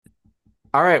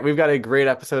All right, we've got a great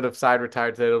episode of Side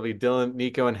Retired today. It'll be Dylan,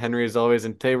 Nico, and Henry as always.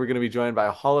 And today we're going to be joined by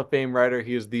a Hall of Fame writer.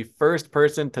 He is the first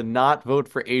person to not vote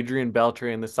for Adrian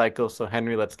Beltre in the cycle. So,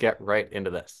 Henry, let's get right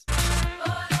into this.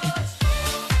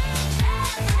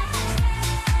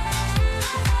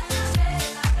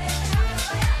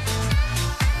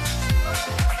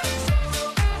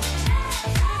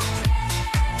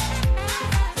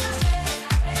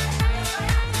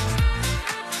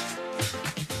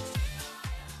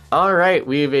 All right,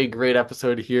 we have a great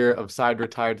episode here of Side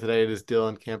Retired today. It is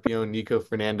Dylan Campione, Nico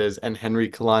Fernandez, and Henry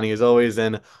Kalani as always.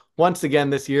 And once again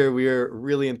this year, we are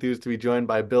really enthused to be joined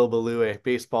by Bill Ballou, a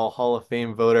baseball Hall of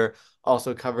Fame voter,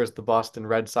 also covers the Boston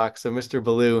Red Sox. So, Mr.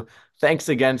 Ballou, thanks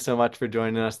again so much for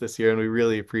joining us this year, and we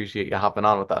really appreciate you hopping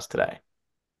on with us today.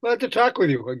 Glad to talk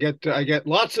with you. I get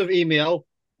lots of email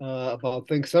about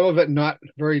things. Some of it not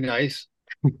very nice.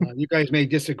 You guys may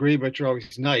disagree, but you're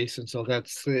always nice, and so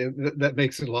that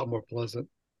makes it a lot more pleasant.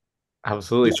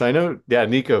 Absolutely. So I know, yeah,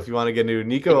 Nico, if you want to get into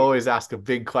Nico, always ask a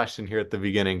big question here at the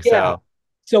beginning. Yeah.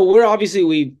 So So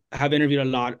we have interviewed a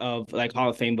lot of like Hall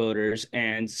of Fame voters,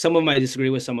 and some of them I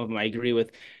disagree with, some of them I agree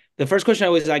with. The first question I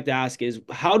always like to ask is,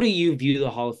 how do you view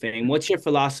the Hall of Fame? What's your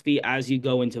philosophy as you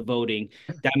go into voting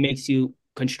that makes you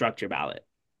construct your ballot?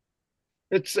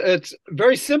 It's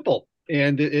very simple,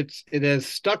 and it has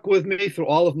stuck with me through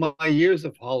all of my years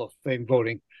of Hall of Fame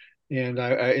voting. And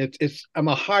I'm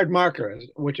a hard marker,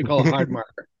 what you call a hard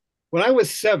marker. When I was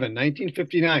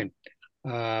 1959,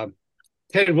 uh,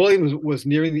 Ted Williams was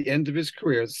nearing the end of his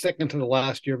career, second to the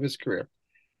last year of his career.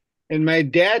 And my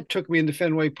dad took me into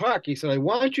Fenway Park. He said, I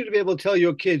want you to be able to tell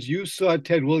your kids you saw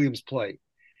Ted Williams play.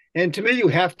 And to me, you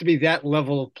have to be that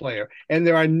level of player. And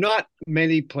there are not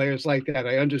many players like that.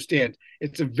 I understand.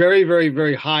 It's a very, very,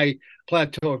 very high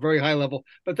plateau, a very high level.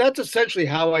 But that's essentially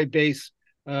how I base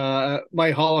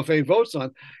my Hall of Fame votes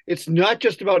on. It's not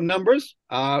just about numbers,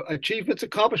 achievements,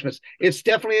 accomplishments. It's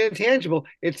definitely intangible.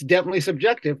 It's definitely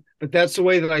subjective. But that's the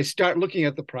way that I start looking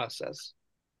at the process.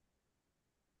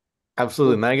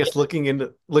 absolutely. And I guess looking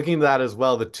into that as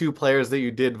well, the two players that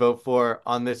you did vote for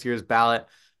on this year's ballot,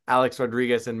 Alex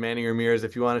Rodriguez and Manny Ramirez,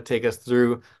 if you want to take us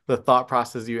through the thought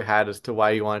process you had as to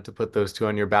why you wanted to put those two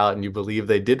on your ballot and you believe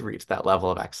they did reach that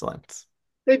level of excellence.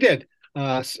 They did.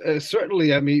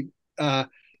 Certainly, I mean,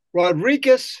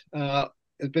 Rodriguez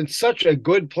has been such a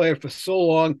good player for so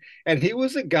long, and he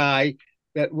was a guy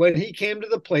that when he came to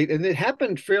the plate, and it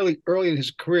happened fairly early in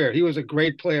his career, he was a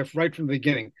great player right from the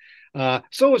beginning.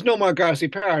 So was Nomar Garcia.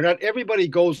 Not everybody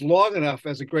goes long enough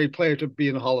as a great player to be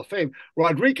in the Hall of Fame.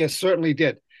 Rodriguez certainly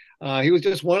did. He was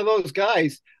just one of those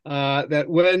guys that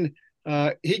when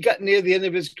he got near the end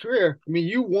of his career, I mean,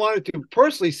 you wanted to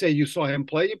personally say you saw him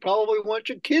play. You probably want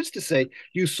your kids to say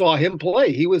you saw him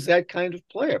play. He was that kind of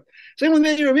player. Same with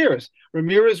Manny Ramirez.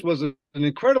 Ramirez was an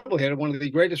incredible hitter, one of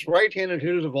the greatest right-handed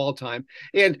hitters of all time.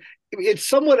 And it's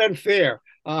somewhat unfair.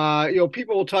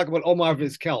 People will talk about Omar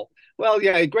Vizquel. Well,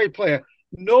 yeah, a great player.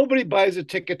 Nobody buys a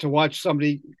ticket to watch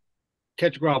somebody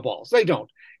catch ground balls. They don't.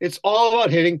 It's all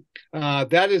about hitting.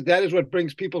 That is what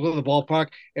brings people to the ballpark.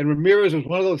 And Ramirez was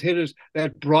one of those hitters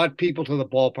that brought people to the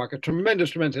ballpark. A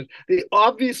tremendous.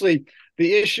 Obviously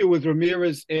the issue with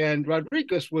Ramirez and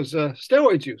Rodriguez was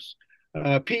steroid use,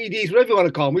 PEDs, whatever you want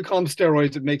to call them. We call them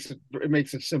steroids. It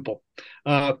makes it simple.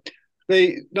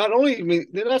 They not only, I mean,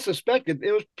 they're not suspected.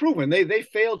 It was proven they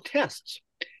failed tests,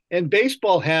 and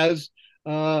baseball has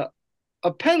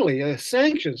a penalty,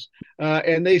 sanctions,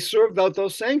 and they served out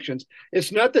those sanctions.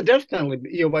 It's not the death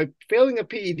penalty. By failing a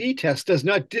PED test does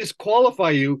not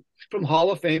disqualify you from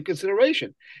Hall of Fame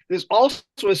consideration. There's also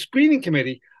a screening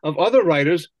committee of other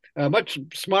writers, much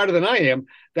smarter than I am,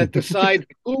 that decide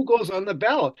who goes on the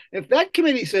ballot. If that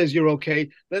committee says you're okay,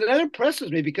 then that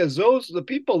impresses me because the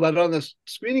people that are on the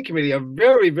screening committee are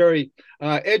very, very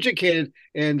educated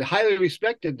and highly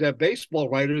respected baseball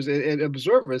writers and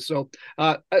observers. So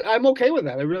I'm okay with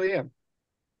that. I really am.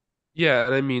 Yeah,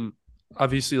 and I mean,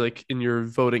 obviously, like in your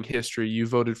voting history, you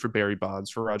voted for Barry Bonds,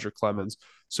 for Roger Clemens.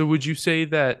 So would you say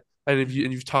that, and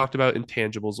you've talked about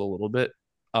intangibles a little bit.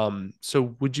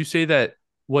 So would you say that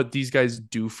what these guys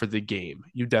do for the game,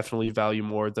 you definitely value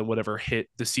more than whatever hit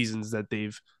the seasons that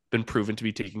they've been proven to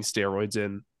be taking steroids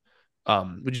in?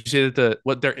 Would you say that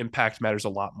what their impact matters a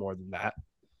lot more than that?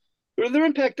 Their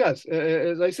impact does.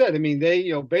 As I said, I mean,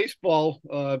 baseball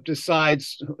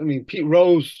decides. I mean, Pete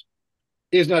Rose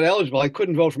is not eligible. I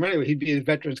couldn't vote for him anyway. He'd be a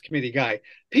Veterans Committee guy.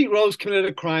 Pete Rose committed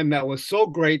a crime that was so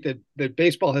great that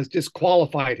baseball has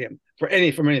disqualified him from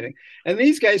anything. And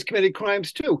these guys committed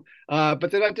crimes too, but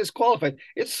they're not disqualified.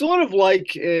 It's sort of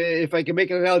like, if I can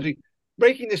make an analogy,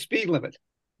 breaking the speed limit.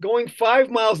 Going 5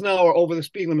 miles an hour over the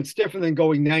speed limit is different than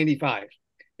going 95.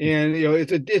 And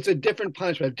it's a different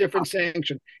punishment, a different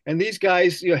sanction. And these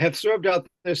guys have served out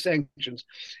their sanctions.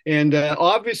 And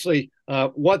obviously,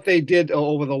 what they did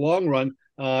over the long run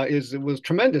it was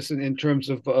tremendous in terms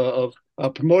of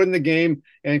promoting the game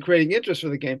and creating interest for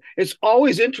the game. It's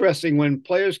always interesting when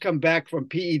players come back from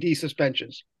PED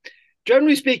suspensions.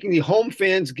 Generally speaking, the home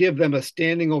fans give them a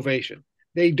standing ovation.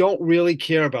 They don't really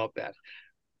care about that.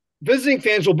 Visiting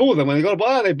fans will boo them when they go to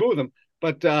bar. They boo them.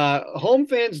 But home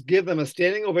fans give them a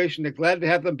standing ovation. They're glad to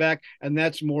have them back, and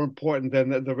that's more important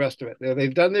than the rest of it.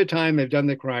 They've done their time, they've done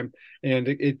their crime, and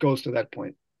it goes to that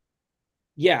point.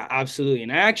 Yeah, absolutely.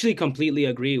 And I actually completely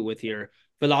agree with your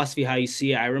philosophy, how you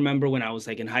see it. I remember when I was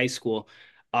like in high school,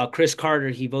 Chris Carter,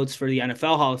 he votes for the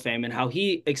NFL Hall of Fame, and how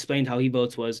he explained how he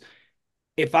votes was,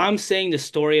 if I'm saying the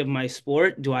story of my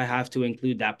sport, do I have to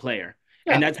include that player?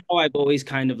 And Yeah. that's how I've always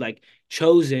kind of like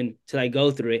chosen to like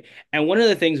go through it. And one of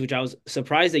the things which I was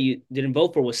surprised that you didn't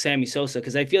vote for was Sammy Sosa,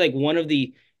 because I feel like one of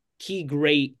the key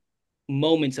great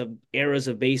moments of eras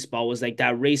of baseball was like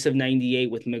that race of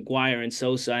 98 with McGwire and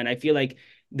Sosa. And I feel like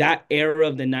that era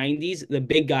of the 90s, the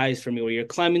big guys for me were your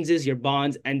Clemenses, your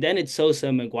Bonds, and then it's Sosa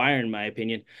and McGwire, in my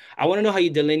opinion. I want to know how you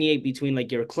delineate between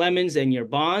like your Clemens and your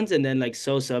Bonds, and then like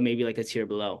Sosa, maybe like a tier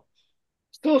below.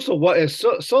 Sosa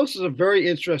is a very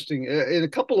interesting in a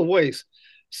couple of ways.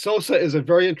 Sosa is a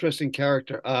very interesting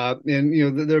character,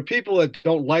 and there are people that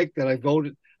don't like that I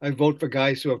vote for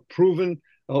guys who have proven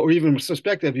or even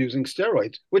suspect of using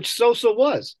steroids, which Sosa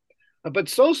was. But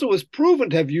Sosa was proven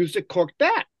to have used a corked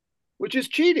bat, which is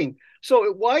cheating.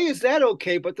 So why is that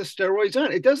okay, but the steroids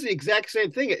aren't? It does the exact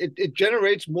same thing. It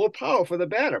generates more power for the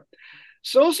batter.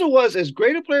 Sosa was as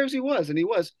great a player as he was, and he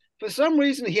was, for some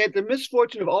reason, he had the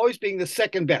misfortune of always being the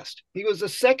second best. He was the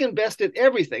second best at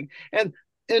everything. And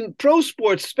in pro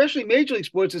sports, especially major league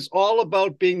sports, it's all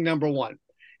about being number one.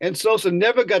 And Sosa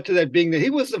never got to that being that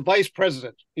he was the vice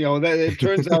president. That it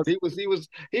turns out he was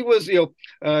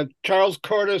Charles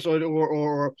Curtis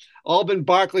or Alban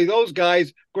Barkley, those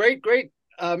guys, great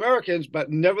Americans,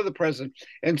 but never the president.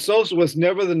 And Sosa was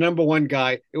never the number one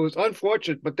guy. It was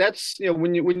unfortunate, but that's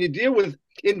when you deal with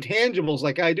intangibles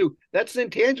like I do, that's an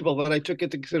intangible that I took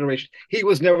into consideration. He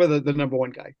was never the number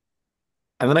one guy.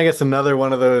 And then I guess another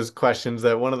one of those questions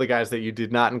that one of the guys that you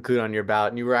did not include on your ballot,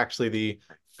 and you were actually the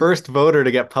first voter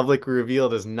to get publicly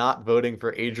revealed as not voting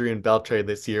for Adrian Beltre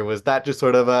this year. Was that just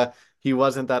sort of he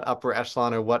wasn't that upper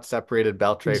echelon, or what separated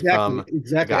Beltre from the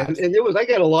Exactly. guys? And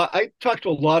I talked to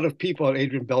a lot of people on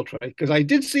Adrian Beltre because I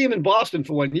did see him in Boston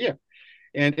for 1 year.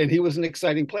 And he was an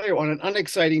exciting player on an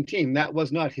unexciting team. That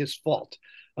was not his fault.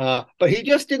 But he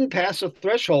just didn't pass a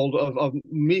threshold of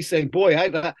me saying, boy,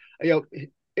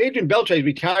 Adrian Beltre is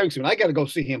retiring soon. I got to go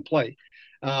see him play.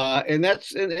 And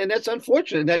that's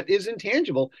unfortunate. That is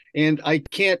intangible. And I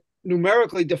can't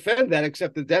numerically defend that,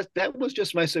 except that was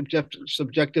just my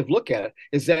subjective look at it,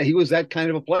 is that he was that kind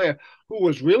of a player who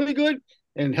was really good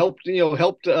and helped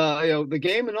the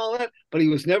game and all that, but he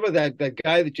was never that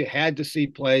guy that you had to see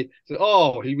play. So,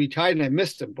 oh, he retired and I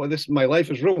missed him. Boy, my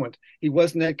life is ruined. He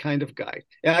wasn't that kind of guy.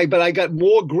 But I got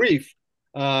more grief,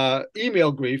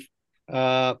 email grief,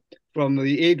 from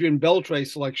the Adrian Beltre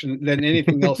selection than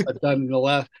anything else I've done in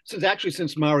the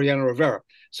since Mariano Rivera.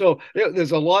 So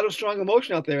there's a lot of strong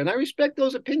emotion out there, and I respect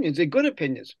those opinions. They're good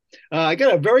opinions. I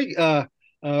got a very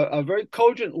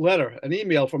cogent letter, an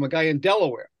email from a guy in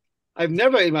Delaware. I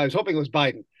was hoping it was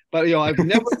Biden, but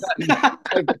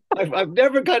I've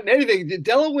never gotten anything.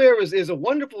 Delaware is a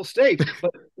wonderful state,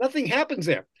 but nothing happens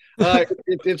there.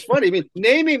 It's funny. I mean,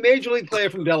 name a major league player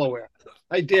from Delaware.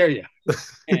 I dare you.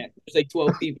 Yeah, there's like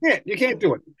 12 people. You can't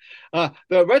do it.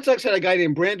 The Red Sox had a guy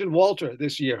named Brandon Walter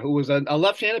this year, who was a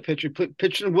left-handed pitcher,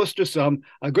 pitched in Worcester some,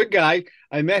 a good guy.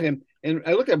 I met him, and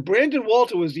I looked at Brandon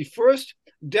Walter was the first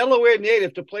Delaware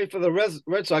native to play for the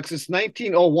Red Sox since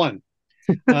 1901.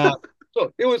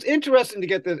 So it was interesting to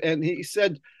get this. And he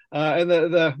said, and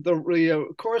the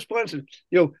correspondence,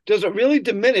 does it really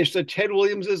diminish the Ted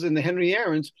Williamses and the Henry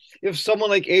Aarons if someone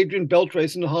like Adrian Beltre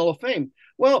is in the Hall of Fame?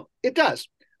 Well, it does.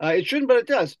 It shouldn't, but it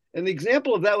does. And the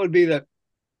example of that would be that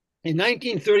in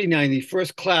 1939, the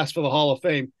first class for the Hall of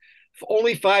Fame,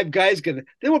 only 5 guys got it.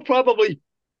 There were probably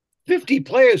 50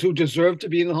 players who deserve to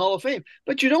be in the Hall of Fame,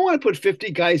 but you don't want to put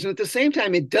 50 guys in at the same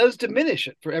time. It does diminish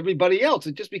it for everybody else.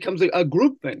 It just becomes a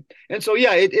group thing. And so,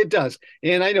 yeah, it does.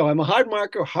 And I know I'm a hard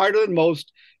marker, harder than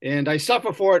most, and I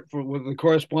suffer for it with the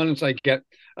correspondence I get.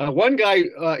 One guy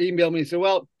emailed me and said,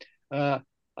 well,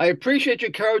 I appreciate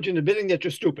your courage in admitting that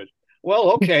you're stupid.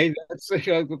 Well, okay.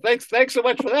 Thanks so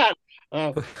much for that.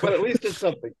 But at least it's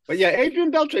something. But yeah,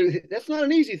 Adrian Beltre, that's not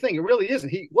an easy thing. It really isn't.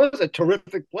 He was a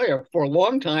terrific player for a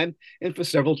long time and for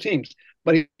several teams.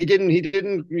 But he didn't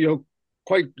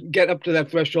quite get up to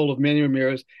that threshold of Manny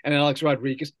Ramirez and Alex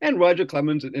Rodriguez and Roger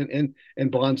Clemens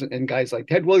and Bonds and guys like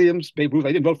Ted Williams, Babe Ruth.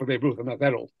 I didn't vote for Babe Ruth. I'm not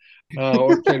that old.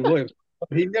 Or Ted Williams.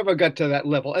 He never got to that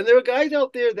level. And there are guys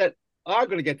out there that are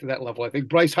going to get to that level. I think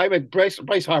Bryce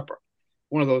Harper,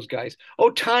 one of those guys.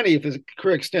 Otani, if his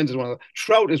career extends, is one of those.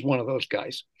 Trout is one of those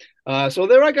guys. So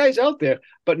there are guys out there,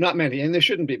 but not many, and there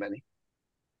shouldn't be many.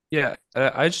 Yeah,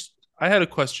 I had a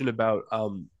question about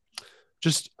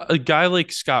just a guy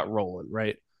like Scott Rowland,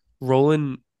 right?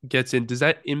 Rowland gets in. Does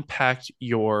that impact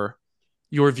your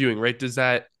viewing, right?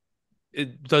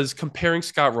 Does comparing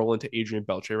Scott Rowland to Adrian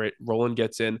Beltre, right? Rowland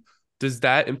gets in. Does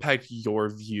that impact your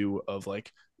view of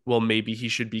like, well, maybe he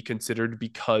should be considered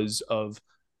because of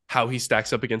how he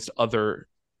stacks up against other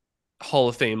Hall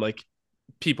of Fame like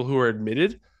people who are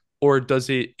admitted, or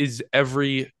is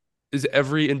every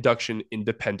induction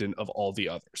independent of all the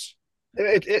others?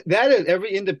 That is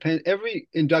every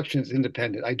induction is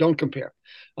independent. I don't compare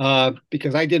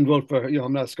because I didn't vote for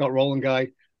I'm not a Scott Rowland guy.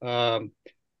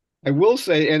 I will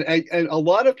say, and a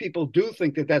lot of people do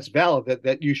think that that's valid,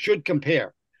 that you should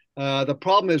compare. The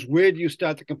problem is, where do you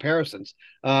start the comparisons?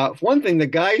 One thing, the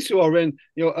guys who are in,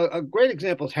 a great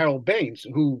example is Harold Baines,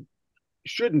 who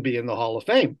shouldn't be in the Hall of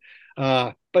Fame.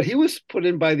 But he was put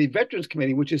in by the Veterans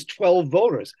Committee, which is 12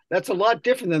 voters. That's a lot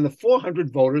different than the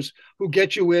 400 voters who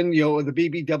get you in, the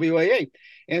BBWAA.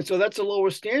 And so that's a lower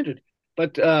standard.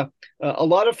 But a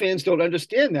lot of fans don't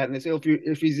understand that, and they say,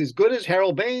 if he's as good as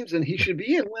Harold Baines, then he should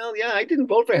be in. Well, yeah, I didn't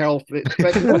vote for Harold. In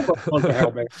fact, none of us voted for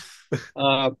Harold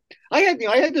Baines. I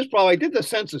had this problem. I did the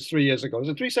census 3 years ago. Was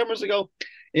it 3 summers ago?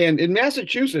 And in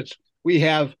Massachusetts, we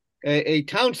have a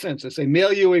town census. They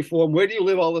mail you a form. Where do you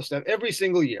live? All this stuff every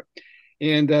single year.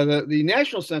 And the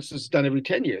national census is done every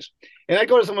 10 years. And I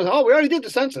go to someone, we already did the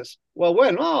census. Well,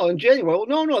 when? Oh, in January. Well,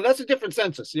 no, that's a different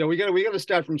census. We got to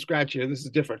start from scratch here. This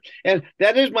is different. And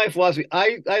that is my philosophy.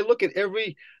 I look at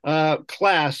every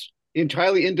class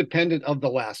entirely independent of the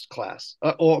last class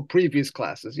or previous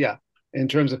classes. Yeah, in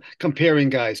terms of comparing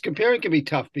guys. Comparing can be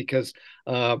tough because,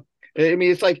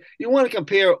 it's like you want to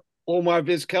compare Omar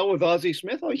Vizquel with Ozzie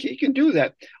Smith. Oh, he can do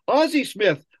that. Ozzie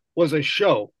Smith was a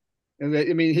show.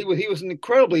 He was an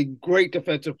incredibly great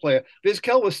defensive player.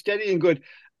 Vizquel was steady and good.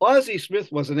 Ozzie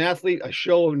Smith was an athlete, a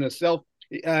show in himself,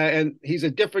 and he's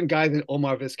a different guy than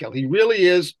Omar Vizquel. He really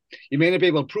is. You may not be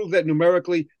able to prove that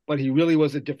numerically, but he really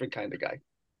was a different kind of guy.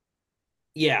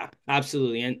 Yeah,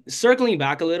 absolutely. And circling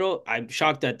back a little, I'm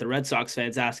shocked that the Red Sox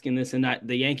fans asking this and not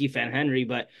the Yankee fan Henry,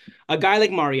 but a guy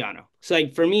like Mariano. So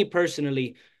like for me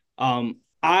personally,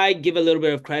 I give a little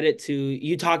bit of credit to,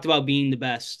 you talked about being the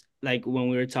best, like when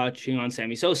we were touching on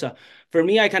Sammy Sosa. For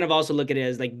me, I kind of also look at it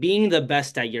as like being the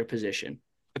best at your position.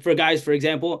 For guys, for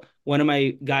example, one of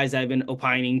my guys I've been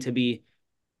opining to be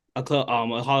a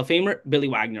Hall of Famer, Billy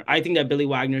Wagner. I think that Billy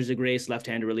Wagner is the greatest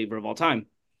left-handed reliever of all time.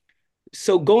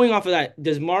 So going off of that,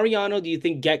 does Mariano, do you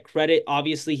think, get credit?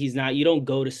 Obviously, he's not. You don't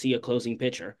go to see a closing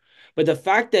pitcher. But the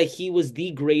fact that he was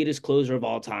the greatest closer of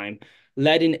all time,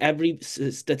 led in every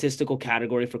statistical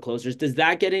category for closers, does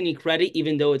that get any credit?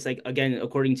 Even though it's like, again,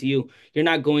 according to you, you're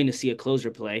not going to see a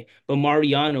closer play, but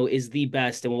Mariano is the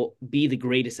best and will be the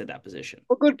greatest at that position.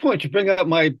 Well, good point. You bring up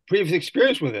my previous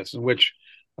experience with this, in which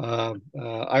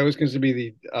I was considered to be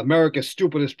the America's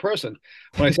stupidest person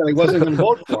when I said I wasn't going to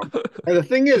vote for him. And the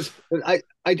thing is, I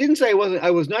didn't say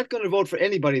I was not going to vote for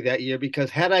anybody that year, because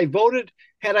had I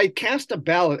cast a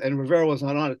ballot and Rivera was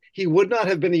not on it, he would not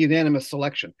have been a unanimous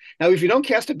selection. Now, if you don't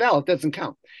cast a ballot, that doesn't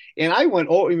count. And I went,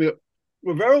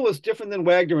 Rivera was different than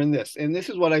Wagner in this. And this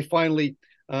is what I finally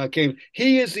came.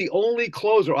 He is the only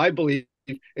closer, I believe,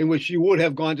 in which you would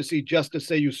have gone to see just to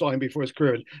say you saw him before his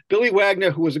career. Billy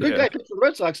Wagner, who was a good guy for the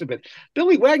Red Sox a bit.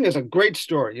 Billy Wagner is a great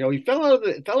story. He fell out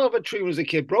of a tree when he was a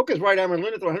kid, broke his right arm, and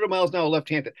learned to throw 100 miles an hour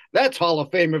left-handed. That's Hall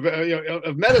of Fame of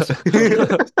medicine,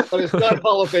 but it's not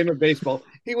Hall of Fame of baseball.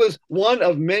 He was one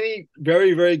of many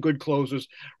very, very good closers.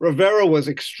 Rivera was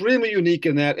extremely unique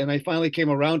in that, and I finally came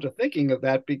around to thinking of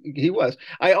that. He was.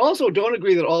 I also don't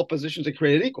agree that all positions are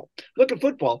created equal. Look at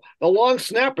football. The long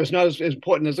snapper is not as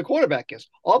important as the quarterback is.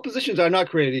 All positions are not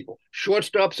created equal.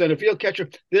 Shortstop, center field, catcher.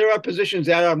 There are positions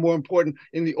that are more important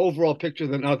in the overall picture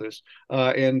than others.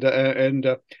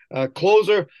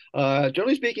 Closer,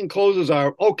 generally speaking, closers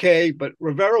are okay, but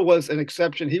Rivera was an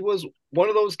exception. He was one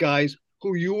of those guys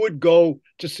who you would go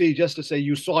to see just to say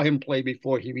you saw him play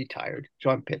before he retired.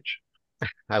 John Pitch.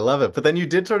 I love it. But then you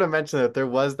did sort of mention that there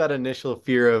was that initial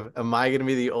fear of, am I going to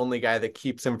be the only guy that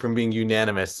keeps him from being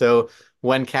unanimous? So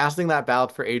when casting that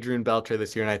ballot for Adrian Beltre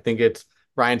this year, and I think it's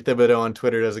Ryan Thibodeau on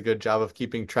Twitter does a good job of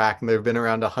keeping track, and there have been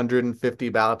around 150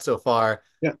 ballots so far.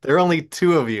 Yeah. There are only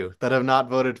 2 of you that have not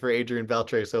voted for Adrian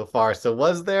Beltre so far. So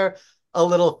was there a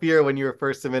little fear when you were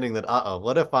first submitting that, uh-oh,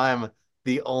 what if I'm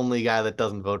the only guy that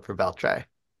doesn't vote for Beltray?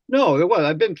 No, it was.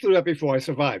 I've been through that before. I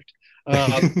survived.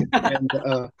 And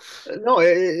no,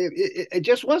 it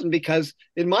just wasn't, because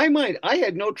in my mind, I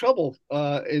had no trouble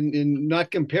in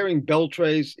not comparing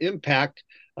Beltray's impact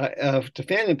to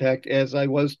fan impact as I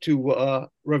was to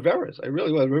Rivera's. I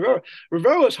really was.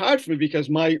 Rivera was hard for me because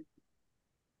my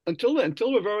until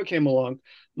Rivera came along,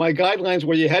 my guidelines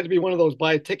were you had to be one of those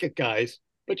buy a ticket guys,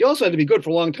 but you also had to be good for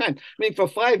a long time. I mean, for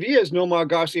 5 years, Nomar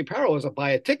Garcia-Parra was a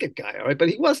buy a ticket guy, all right, but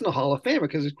he wasn't a Hall of Famer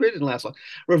because his career didn't last long.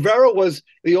 Rivera was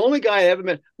the only guy I ever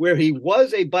met where he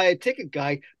was a buy a ticket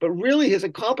guy, but really his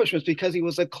accomplishments, because he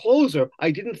was a closer,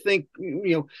 I didn't think, I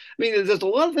mean, there's a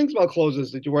lot of things about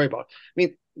closers that you worry about. I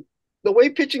mean, the way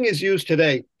pitching is used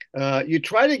today, you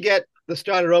try to get the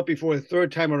starter out before the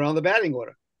third time around the batting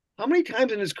order. How many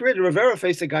times in his career did Rivera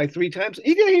face a guy 3 times?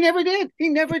 He never did. He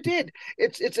never did.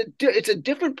 It's a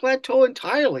different plateau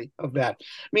entirely of that.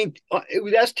 I mean,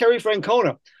 we asked Terry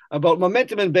Francona about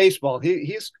momentum in baseball.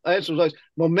 His answer was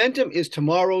momentum is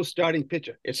tomorrow's starting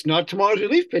pitcher. It's not tomorrow's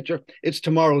relief pitcher. It's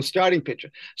tomorrow's starting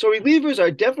pitcher. So relievers are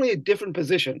definitely a different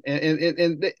position,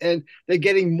 and they're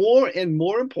getting more and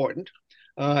more important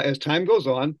as time goes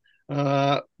on.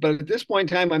 But at this point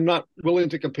in time, I'm not willing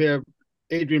to compare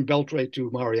Adrian Beltre to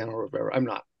Mariano Rivera. I'm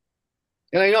not.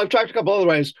 And I know I've talked to a couple other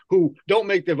writers who don't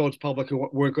make their votes public who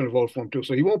weren't going to vote for him too.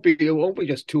 So it won't be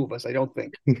just two of us, I don't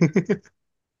think.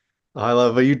 I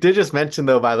love, but you did just mention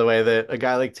though, by the way, that a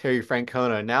guy like Terry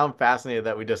Francona, now I'm fascinated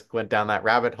that we just went down that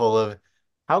rabbit hole of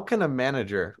how can a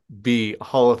manager be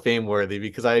Hall of Fame worthy?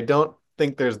 Because I don't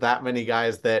think there's that many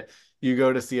guys that you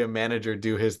go to see a manager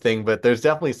do his thing, but there's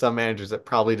definitely some managers that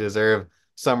probably deserve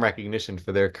some recognition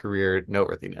for their career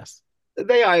noteworthiness.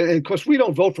 They are, and of course, we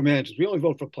don't vote for managers. We only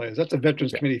vote for players. That's a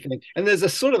Veterans Committee thing. And there's a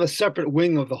sort of a separate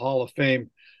wing of the Hall of Fame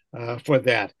for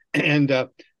that. And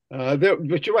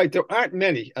but you're right, there aren't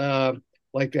many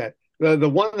like that. The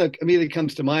one that immediately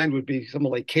comes to mind would be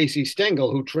someone like Casey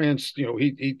Stengel, who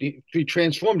he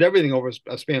transformed everything over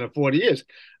a span of 40 years.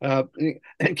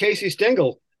 And Casey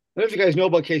Stengel, I don't know if you guys know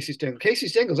about Casey Stengel. Casey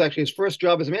Stengel's actually his first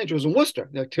job as a manager was in Worcester,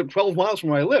 like 12 miles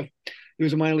from where I live. He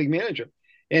was a minor league manager.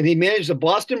 And he managed the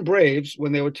Boston Braves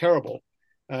when they were terrible.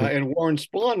 And Warren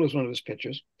Spahn was one of his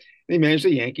pitchers. And he managed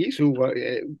the Yankees, who were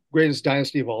greatest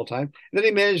dynasty of all time. And then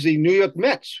he managed the New York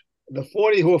Mets, who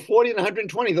were 40 and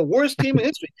 120, the worst team in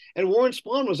history. And Warren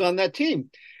Spahn was on that team.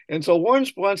 And so Warren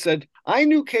Spahn said, I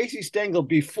knew Casey Stengel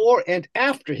before and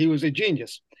after he was a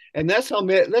genius. And that's what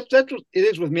it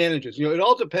is with managers. It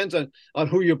all depends on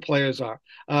who your players are.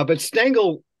 But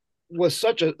Stengel was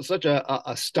such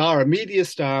a star, a media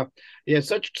star. He had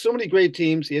so many great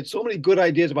teams. He had so many good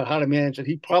ideas about how to manage it.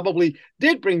 He probably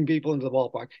did bring people into the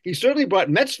ballpark. He certainly brought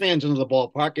Mets fans into the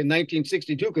ballpark in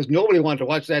 1962 because nobody wanted to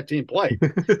watch that team play.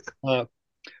 But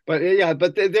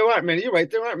there aren't many. You're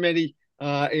right. There aren't many.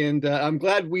 And I'm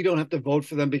glad we don't have to vote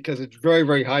for them because it's very,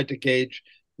 very hard to gauge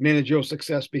managerial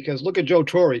success. Because look at Joe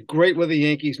Torre, great with the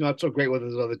Yankees, not so great with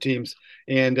his other teams.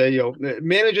 And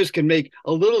managers can make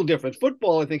a little difference.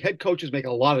 Football, I think head coaches make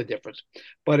a lot of difference.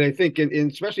 But I think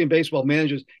especially in baseball,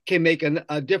 managers can make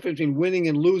a difference between winning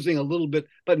and losing a little bit,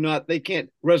 but they can't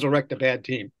resurrect a bad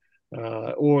team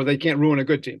or they can't ruin a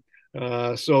good team.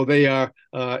 So they are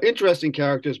interesting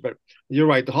characters, but you're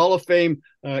right. The Hall of Fame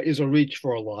is a reach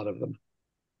for a lot of them.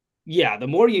 Yeah, the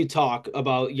more you talk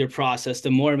about your process, the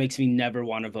more it makes me never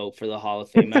want to vote for the Hall of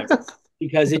Fame ever.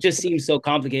 Because it just seems so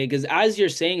complicated. Because as you're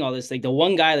saying all this, like the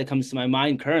one guy that comes to my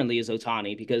mind currently is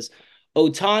Ohtani. Because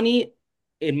Ohtani,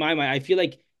 in my mind, I feel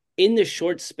like in the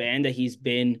short span that he's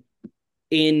been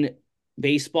in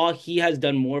baseball, he has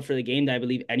done more for the game than I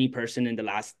believe any person in the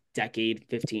last decade,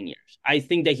 15 years. I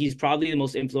think that he's probably the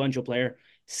most influential player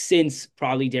since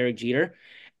probably Derek Jeter.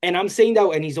 And I'm saying that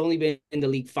when he's only been in the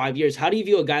league 5 years. How do you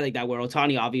view a guy like that where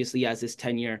Ohtani obviously has his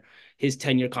 10-year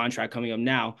contract coming up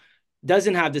now,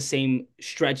 doesn't have the same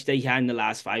stretch that he had in the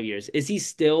last 5 years? Is he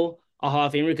still a Hall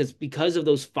of Famer? Because of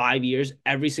those 5 years,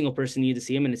 every single person needed to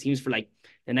see him. And it seems for like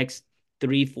the next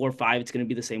 3, 4, 5, it's going to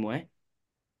be the same way.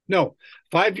 No,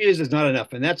 5 years is not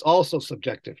enough, and that's also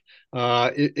subjective.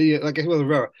 Like I said with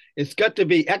Rivera, it's got to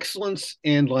be excellence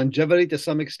and longevity to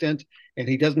some extent, and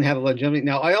he doesn't have the longevity.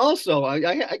 Now,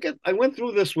 I went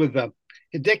through this with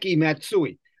Hideki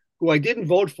Matsui, who I didn't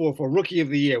vote for Rookie of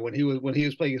the Year when he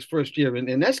was playing his first year,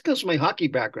 and that's because of my hockey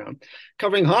background,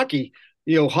 covering hockey.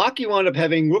 Hockey wound up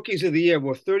having rookies of the year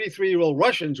were 33-year-old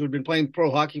Russians who had been playing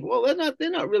pro hockey. Well,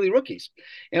 they're not really rookies.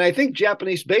 And I think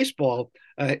Japanese baseball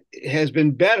has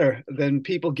been better than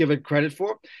people give it credit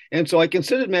for. And so I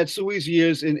considered Matsui's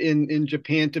years in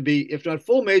Japan to be, if not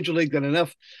full major league, then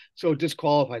enough so it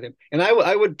disqualified him. And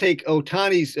I would take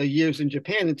Otani's years in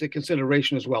Japan into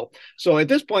consideration as well. So at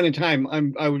this point in time,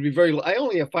 I would be I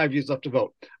only have 5 years left to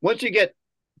vote. Once you get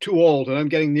too old, and I'm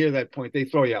getting near that point, they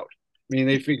throw you out. I mean,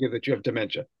 they figure that you have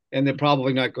dementia, and they're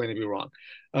probably not going to be wrong.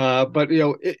 But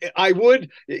I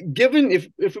would, given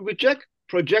if we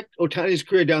project Otani's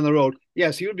career down the road,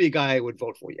 yes, he would be a guy I would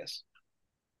vote for. Yes.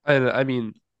 And I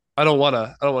mean, I don't want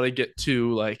to get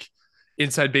too like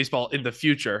inside baseball in the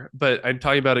future, but I'm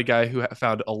talking about a guy who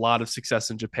found a lot of success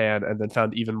in Japan and then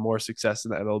found even more success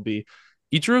in the MLB.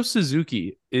 Ichiro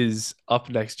Suzuki is up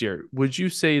next year. Would you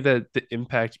say that the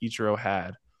impact Ichiro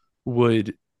had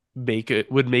would make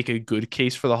a good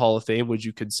case for the Hall of Fame? Would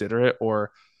you consider it,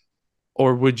 or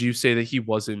would you say that he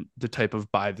wasn't the type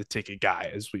of buy the ticket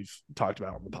guy as we've talked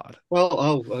about on the pod?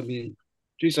 Well, I mean,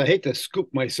 geez, I hate to scoop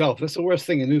myself. That's the worst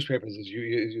thing in newspapers is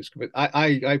you scoop it.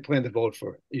 I plan to vote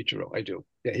for Ichiro. I do.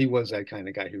 Yeah, he was that kind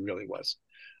of guy. He really was.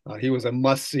 He was a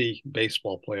must-see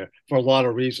baseball player for a lot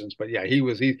of reasons. But yeah, he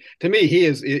to me, he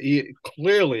is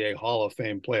clearly a Hall of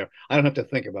Fame player. I don't have to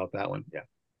think about that one. Yeah.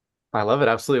 I love it.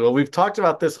 Absolutely. Well, we've talked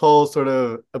about this whole sort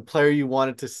of a player you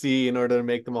wanted to see in order to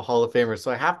make them a Hall of Famer.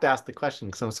 So I have to ask the question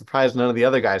because I'm surprised none of the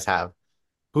other guys have.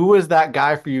 Who was that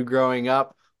guy for you growing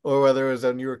up? Or whether it was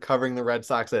when you were covering the Red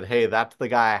Sox that, hey, that's the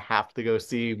guy I have to go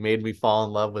see, made me fall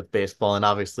in love with baseball, and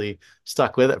obviously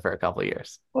stuck with it for a couple of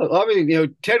years. Well, I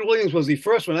mean, Ted Williams was the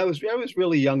first one. I was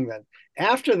really young then.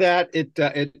 After that,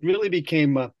 it really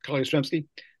became Carl Yastrzemski,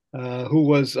 who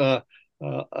was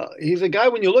he's a guy,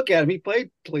 when you look at him, he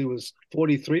played till he was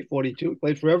 43, 42,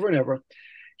 played forever and ever.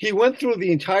 He went through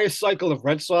the entire cycle of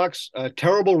Red Sox,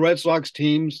 terrible Red Sox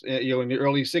teams, in the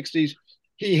early 60s.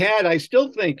 He had, I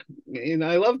still think, and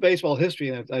I love baseball history,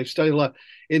 and I've studied a lot.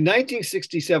 In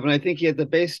 1967, I think he had the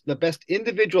best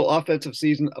individual offensive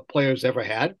season a player's ever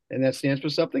had, and that stands for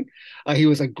something. He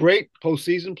was a great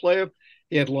postseason player.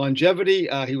 He had longevity.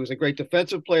 He was a great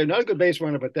defensive player, not a good base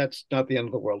runner, but that's not the end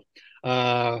of the world.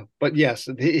 But yes,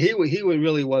 he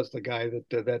really was the guy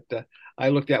that I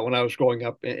looked at when I was growing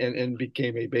up and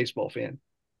became a baseball fan.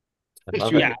 I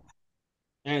love it. Yeah.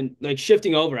 And like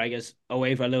shifting over, I guess,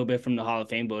 away for a little bit from the Hall of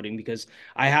Fame voting because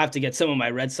I have to get some of my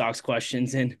Red Sox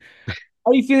questions in. How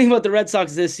are you feeling about the Red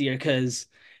Sox this year? Because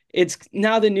it's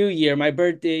now the new year.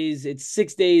 It's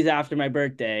 6 days after my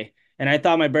birthday. And I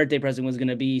thought my birthday present was going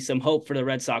to be some hope for the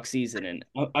Red Sox season. And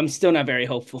I'm still not very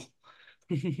hopeful.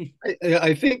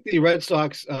 I think the Red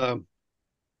Sox are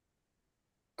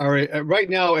right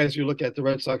now, as you look at the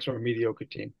Red Sox, are a mediocre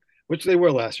team, which they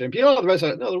were last year. And people,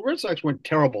 the Red Sox weren't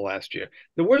terrible last year.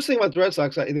 The worst thing about the Red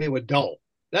Sox, they were dull.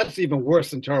 That's even worse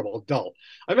than terrible, dull.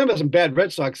 I remember some bad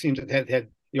Red Sox teams that had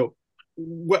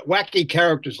wacky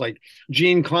characters like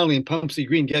Gene Conley and Pumpsy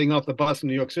Green getting off the bus in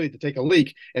New York City to take a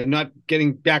leak and not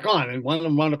getting back on, and one of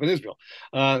them wound up in Israel.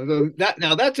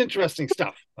 That's interesting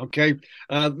stuff. Okay,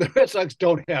 the Red Sox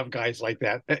don't have guys like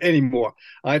that anymore.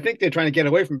 I think they're trying to get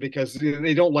away from it because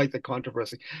they don't like the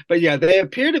controversy. But yeah, they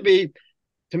appear to be,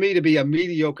 to me, to be a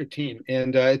mediocre team,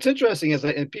 and it's interesting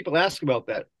and people ask about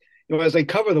that. As I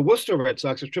cover the Worcester Red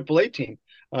Sox, a AAA team,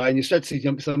 and you start to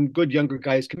see some good younger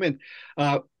guys come in.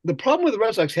 The problem with the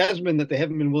Red Sox has been that they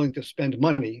haven't been willing to spend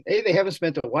money. They haven't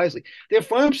spent it wisely. Their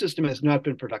farm system has not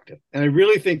been productive. And I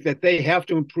really think that they have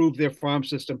to improve their farm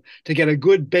system to get a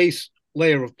good base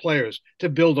layer of players to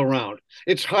build around.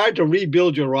 It's hard to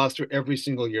rebuild your roster every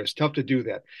single year. It's tough to do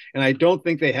that. And I don't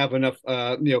think they have enough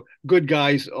good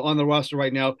guys on the roster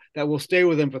right now that will stay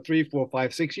with them for 3, 4,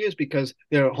 5, 6 years because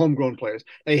they're homegrown players.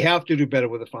 They have to do better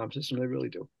with the farm system. They really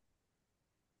do.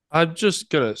 I'm just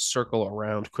gonna circle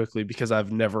around quickly because I've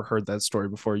never heard that story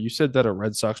before. You said that a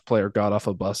Red Sox player got off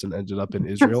a bus and ended up in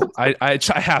Israel. I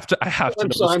have to know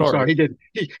the story. I'm sorry. He did.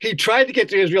 He tried to get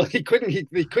to Israel. He couldn't.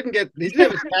 He couldn't get. He didn't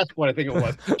have his passport. I think it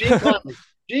was Gene Conley.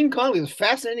 Gene Conley is a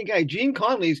fascinating guy. Gene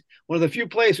Conley's one of the few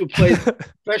players who played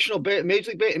professional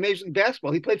Major League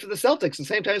Basketball. He played for the Celtics the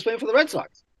same time he was playing for the Red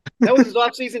Sox. That was his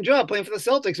off-season job, playing for the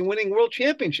Celtics and winning world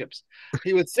championships.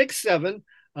 He was 6'7".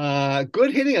 A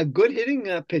good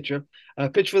hitting pitcher,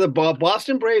 pitched for the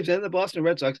Boston Braves and the Boston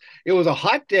Red Sox. It was a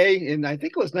hot day in, I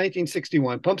think it was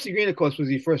 1961. Pumpsy Green, of course, was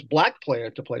the first black player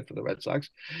to play for the Red Sox.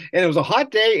 And it was a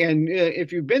hot day. And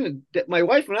if you've been, my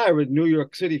wife and I were in New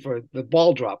York City for the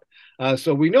ball drop.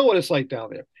 So we know what it's like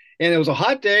down there. And it was a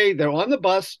hot day. They're on the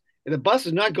bus. The bus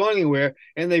is not going anywhere.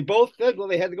 And they both said, well,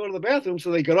 they had to go to the bathroom.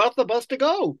 So they got off the bus to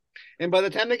go. And by the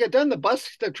time they got done,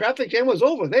 the traffic jam was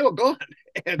over. They were gone.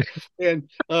 And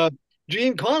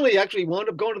Gene Conley actually wound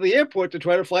up going to the airport to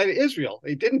try to fly to Israel.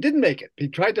 He didn't make it. He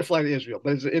tried to fly to Israel,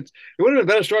 but it would have been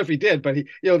a better story if he did. But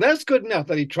that's good enough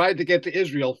that he tried to get to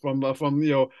Israel from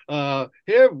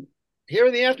here. here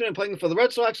in the afternoon playing for the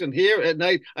Red Sox, and here at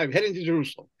night I'm heading to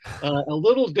Jerusalem. A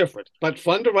little different, but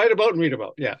fun to write about and read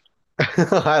about. Yeah.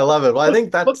 I love it. Well, I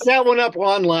think Look that's that one up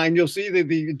online. You'll see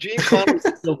the Gene Conley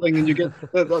thing, and you get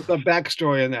the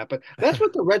backstory on that. But that's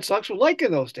what the Red Sox were like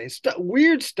in those days.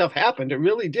 Weird stuff happened. It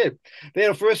really did. They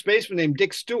had a first baseman named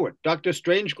Dick Stewart, Dr.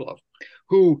 Strangeglove,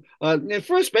 who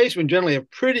first basemen generally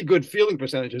have pretty good fielding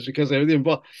percentages because they're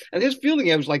involved. And his fielding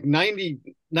average was like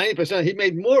 90%. He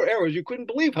made more errors. You couldn't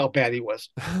believe how bad he was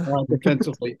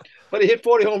defensively. But he hit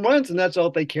 40 home runs, and that's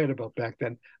all they cared about back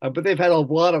then. But they've had a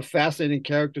lot of fascinating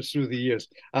characters through the years.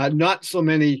 Not so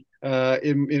many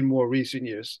in more recent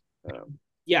years.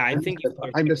 Yeah, I think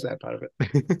I miss that part of it.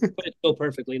 put it so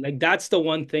perfectly. Like that's the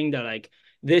one thing that like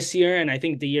this year and I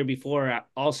think the year before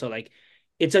also like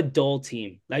it's a dull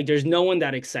team. Like there's no one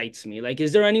that excites me. Like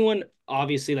is there anyone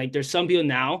obviously like there's some people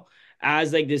now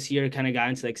as like this year kind of got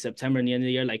into like September and the end of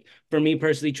the year. Like for me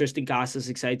personally, Tristan Casas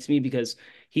excites me because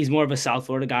he's more of a South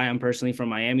Florida guy. I'm personally from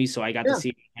Miami, so I got to see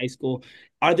him in high school.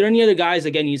 Are there any other guys?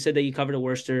 Again, you said that you covered the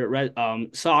Worcester Red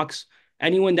Sox.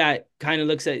 Anyone that kind of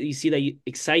looks at you see that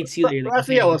excites you that you're like,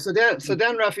 Rafaela, okay,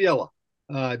 Sedan Rafaela,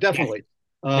 definitely.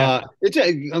 yes,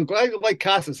 I'm glad you like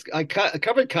Casas. I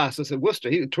covered Casas at Worcester.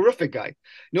 He's a terrific guy.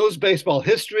 Knows baseball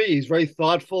history. He's very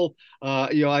thoughtful.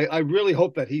 I really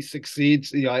hope that he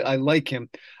succeeds. I like him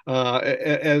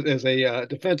as a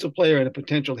defensive player and a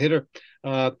potential hitter.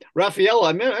 Rafaela,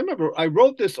 I remember I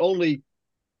wrote this only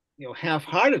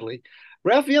half-heartedly.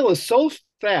 Rafael is so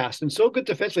fast and so good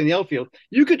defensively in the outfield.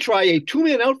 You could try a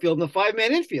 2-man outfield and a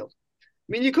 5-man infield. I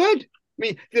mean, you could. I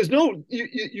mean, there's no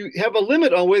you have a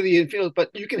limit on where the infield, but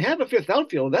you can have a fifth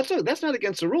outfield. That's not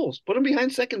against the rules. Put him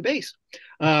behind second base.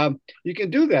 You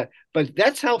can do that, but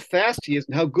that's how fast he is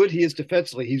and how good he is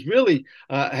defensively. He's really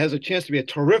has a chance to be a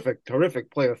terrific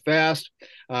player. Fast,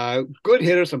 good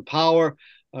hitter, some power.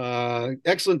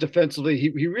 Excellent defensively.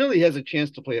 He really has a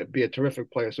chance to be a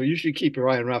terrific player. So you should keep your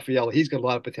eye on Rafael. He's got a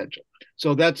lot of potential.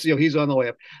 So that's he's on the way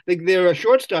up. Their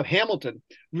shortstop Hamilton,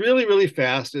 really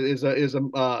fast. Is a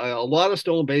lot of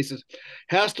stolen bases.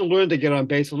 Has to learn to get on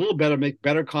base a little better, make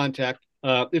better contact.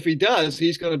 If he does,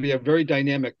 he's going to be a very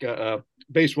dynamic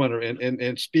base runner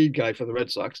and speed guy for the Red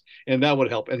Sox, and that would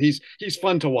help. And he's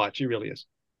fun to watch. He really is.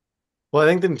 Well, I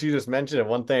think that you just mentioned it.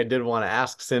 One thing I did want to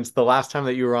ask since the last time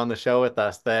that you were on the show with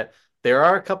us, that there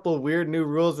are a couple of weird new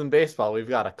rules in baseball. We've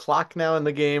got a clock now in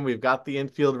the game. We've got the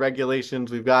infield regulations.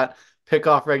 We've got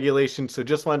pickoff regulations. So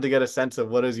just wanted to get a sense of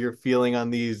what is your feeling on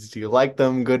these? Do you like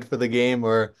them? Good for the game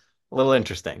or a little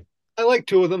interesting? I like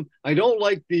two of them. I don't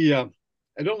like the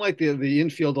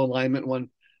infield alignment one.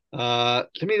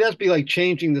 To me, that'd be like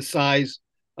changing the size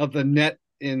of the net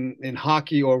in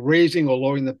hockey or raising or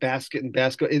lowering the basket in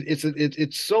basketball.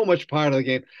 It's so much part of the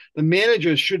game. The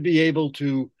managers should be able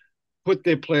to put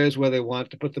their players where they want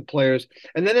to put the players,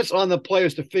 and then it's on the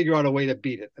players to figure out a way to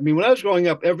beat it. I mean, when I was growing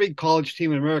up, every college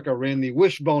team in America ran the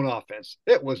wishbone offense.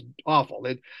 It was awful.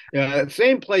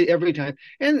 Same play every time,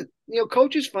 and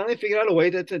coaches finally figured out a way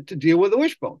to deal with the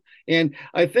wishbone. And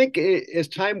I think as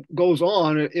time goes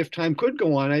on, or if time could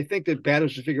go on, I think that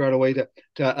batters should figure out a way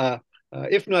to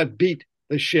if not beat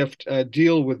the shift,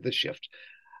 deal with the shift.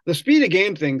 The speed of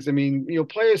game things, I mean,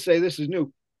 players say this is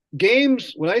new.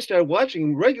 Games, when I started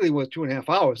watching regularly, was 2.5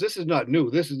 hours. This is not new.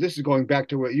 This is going back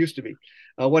to what it used to be.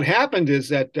 What happened is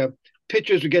that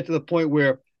pitchers would get to the point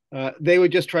where they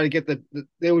would just try to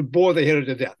they would bore the hitter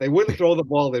to death. They wouldn't throw the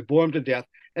ball. They'd bore him to death.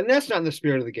 And that's not in the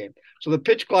spirit of the game. So the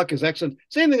pitch clock is excellent.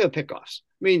 Same thing with pickoffs.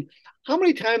 I mean, how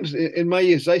many times in my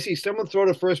years I see someone throw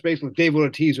to first base with David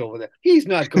Ortiz over there? He's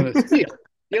not going to steal.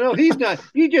 He's not.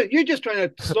 You're just trying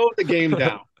to slow the game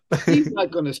down. He's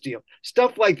not going to steal.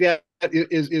 Stuff like that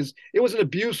it was an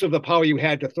abuse of the power you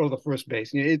had to throw the first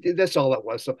base. That's all that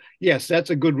was. So yes, that's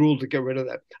a good rule to get rid of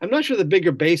that. I'm not sure the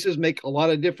bigger bases make a lot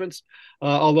of difference.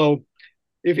 Although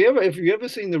if you ever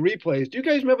seen the replays, do you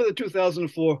guys remember the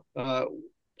 2004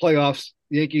 playoffs,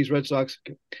 Yankees, Red Sox?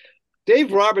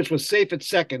 Dave Roberts was safe at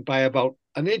second by about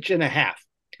an inch and a half.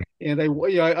 And I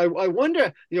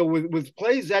wonder, with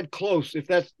plays that close, if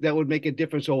that would make a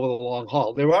difference over the long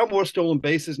haul. There are more stolen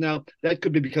bases now. That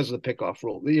could be because of the pickoff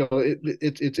rule.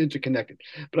 It's interconnected.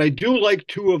 But I do like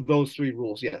two of those three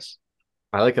rules. Yes.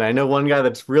 I like it. I know one guy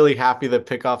that's really happy that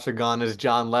pickoffs are gone is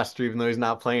John Lester, even though he's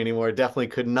not playing anymore. Definitely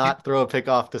could not throw a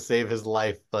pickoff to save his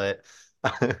life. But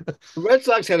the Red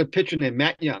Sox had a pitcher named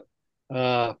Matt Young.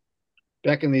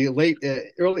 Back in the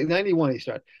early 91, he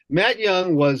started. Matt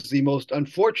Young was the most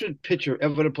unfortunate pitcher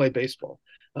ever to play baseball.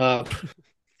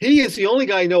 He is the only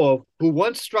guy I know of who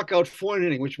once struck out 4 in an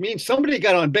inning, which means somebody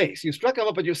got on base. You struck him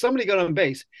up, but somebody got on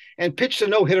base and pitched a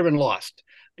no-hitter and lost.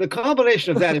 The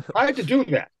combination of that, it's hard to do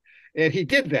that. And he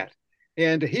did that.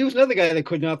 And he was another guy that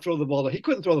could not throw the ball. He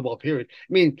couldn't throw the ball, period.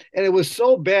 I mean, and it was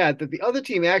so bad that the other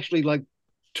team actually like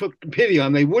took pity on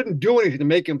him. They wouldn't do anything to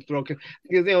make him throw. Because,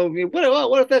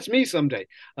 what if that's me someday?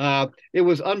 It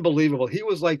was unbelievable. He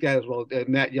was like that as well,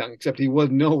 Matt Young, except he was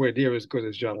nowhere near as good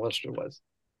as John Lester was.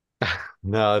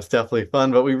 No, it's definitely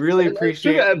fun, but we really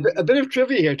appreciate a bit of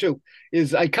trivia here too.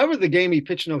 Is I covered the game he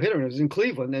pitched no hitter. It was in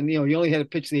Cleveland, and he only had to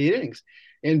pitch the 8 innings.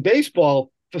 In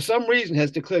baseball, for some reason, has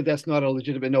declared that's not a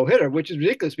legitimate no hitter, which is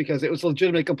ridiculous because it was a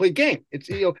legitimate complete game. It's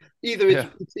either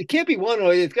it can't be one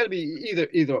or it's got to be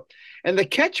either. And the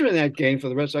catcher in that game for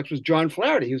the Red Sox was John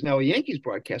Flaherty, who's now a Yankees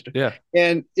broadcaster. Yeah.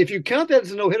 And if you count that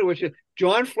as a no hitter, which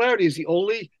John Flaherty is the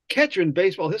only catcher in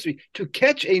baseball history to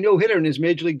catch a no hitter in his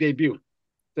major league debut.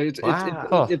 So it's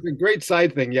a great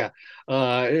side thing, yeah.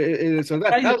 So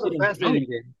that was a fascinating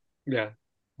game. Yeah,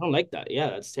 I don't like that. Yeah,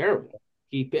 that's terrible.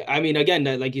 I mean, again,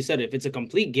 like you said, if it's a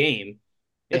complete game,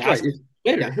 that's right.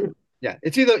 Yeah,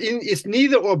 it's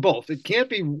neither or both. It can't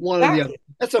be one or the other.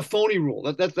 That's a phony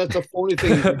rule. That's a phony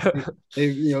thing.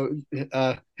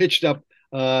 They hitched up.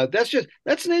 That's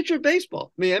the nature of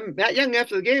baseball. I mean, Matt Young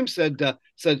after the game said,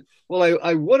 "Well,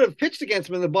 I would have pitched against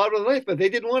him in the bottom of the ninth, but they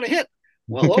didn't want to hit."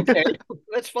 Well, okay,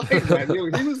 that's fine.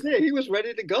 He was there. He was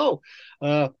ready to go.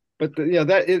 But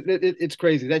it's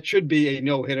crazy. That should be a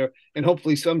no hitter, and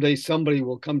hopefully someday somebody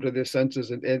will come to their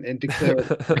senses and declare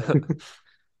it.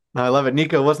 I love it.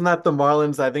 Nico, wasn't that the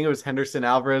Marlins? I think it was Henderson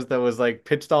Alvarez that was like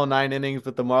pitched all 9 innings,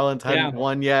 but the Marlins hadn't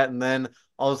won yet, and then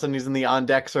all of a sudden he's in the on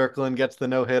deck circle and gets the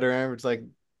no hitter. And it's like,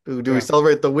 do we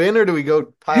celebrate the win or do we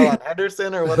go pile on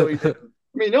Henderson or what do we do?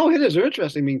 I mean, no hitters are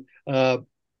interesting. I mean,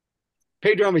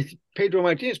 Pedro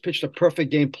Martinez pitched a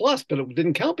perfect game plus, but it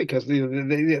didn't count because they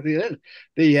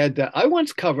had. I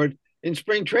once covered in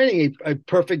spring training a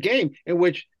perfect game in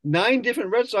which 9 different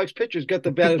Red Sox pitchers got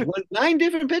the batters. 9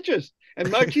 different pitchers,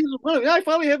 and Martinez was one of them. I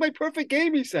finally had my perfect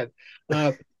game, he said.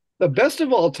 The best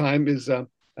of all time is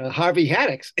Harvey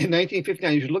Haddix in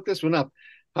 1959. You should look this one up.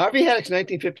 Harvey Haddix,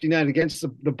 1959, against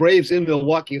the Braves in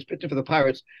Milwaukee, was pitching for the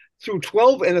Pirates, threw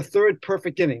 12 and a third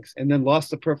perfect innings, and then lost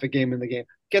the perfect game in the game.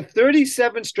 Get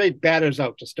 37 straight batters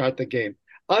out to start the game.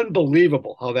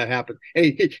 Unbelievable how that happened. And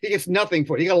he gets nothing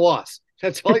for it. He got a loss.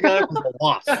 That's all he got was a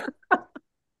loss.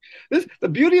 The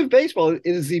beauty of baseball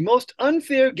is the most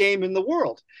unfair game in the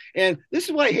world. And this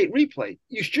is why I hate replay.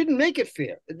 You shouldn't make it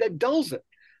fair. That dulls it.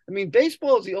 I mean,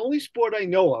 baseball is the only sport I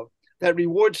know of that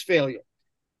rewards failure.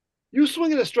 You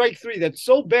swing at a strike 3 that's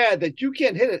so bad that you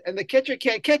can't hit it and the catcher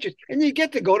can't catch it, and you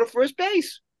get to go to first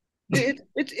base.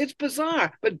 It's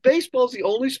bizarre, but baseball's the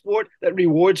only sport that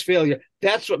rewards failure.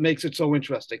 That's what makes it so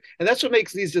interesting, and that's what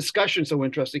makes these discussions so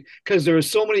interesting because there are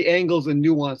so many angles and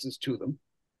nuances to them.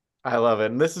 I love it,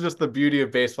 and this is just the beauty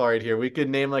of baseball right here. We could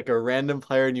name like a random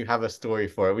player, and you have a story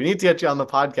for it. We need to get you on the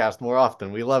podcast more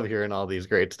often. We love hearing all these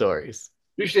great stories.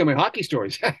 You should hear my hockey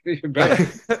stories. I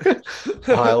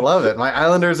love it. My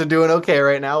Islanders are doing okay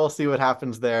right now. We'll see what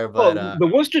happens there. But the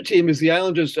Worcester team is the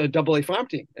Islanders' AA farm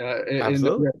team.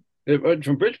 Absolutely.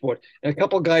 From Bridgeport, and a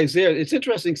couple of guys there. It's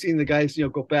interesting seeing the guys,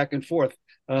 go back and forth.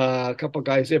 A couple of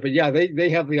guys there, but yeah, they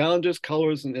have the Islanders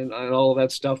colors and all of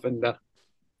that stuff, and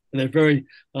they're very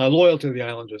loyal to the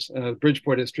Islanders.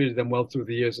 Bridgeport has treated them well through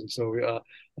the years, and so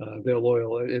they're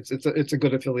loyal. It's a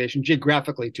good affiliation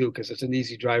geographically too, because it's an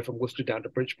easy drive from Worcester down to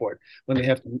Bridgeport when they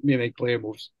have to make player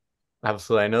moves.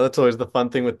 Absolutely. I know that's always the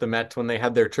fun thing with the Mets when they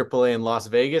had their AAA in Las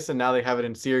Vegas, and now they have it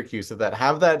in Syracuse. So that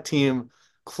have that team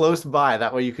close by.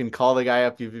 That way you can call the guy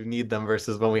up if you need them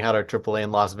versus when we had our AAA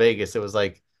in Las Vegas. It was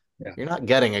like, you're not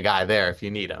getting a guy there if you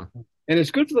need him. And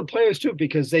it's good for the players too,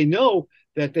 because they know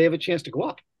that they have a chance to go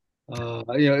up.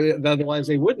 Otherwise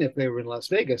they wouldn't if they were in Las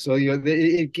Vegas. So,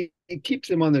 it keeps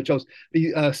them on their toes.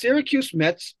 The Syracuse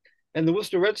Mets and the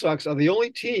Worcester Red Sox are the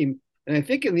only team, and I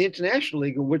think in the International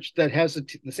League, that has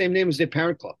the same name as their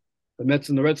parent club, the Mets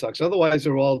and the Red Sox. Otherwise,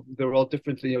 they're all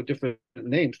different, different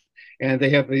names, and they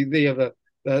have the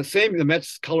same, the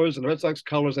Mets colors and the Red Sox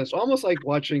colors. It's almost like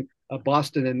watching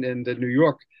Boston and New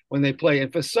York when they play.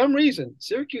 And for some reason,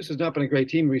 Syracuse has not been a great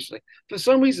team recently. For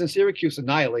some reason, Syracuse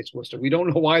annihilates Worcester. We don't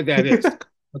know why that is,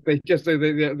 but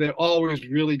they're always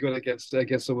really good against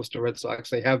the Worcester Red Sox.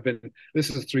 They have been. This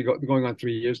is going on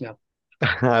 3 years now.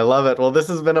 I love it. Well, this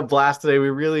has been a blast today. We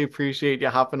really appreciate you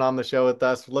hopping on the show with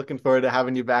us. Looking forward to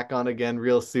having you back on again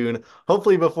real soon.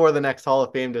 Hopefully before the next Hall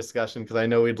of Fame discussion, because I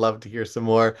know we'd love to hear some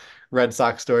more Red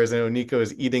Sox stories. I know Nico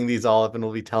is eating these all up and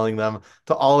will be telling them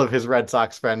to all of his Red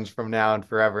Sox friends from now and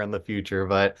forever in the future.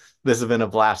 But this has been a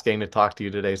blast getting to talk to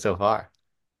you today so far.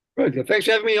 Good. Thanks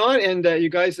for having me on. And you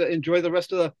guys enjoy the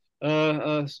rest of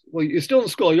the, well, you're still in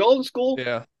school. Are you all in school?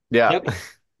 Yeah. Yeah. Yep.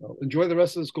 Well, enjoy the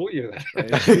rest of the school year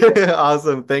then.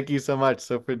 Awesome. Thank you so much.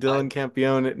 So for Dylan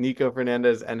Campione, Nico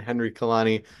Fernandez, and Henry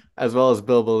Kalani, as well as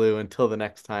Bill Ballou, until the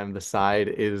next time, the side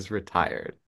is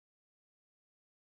retired.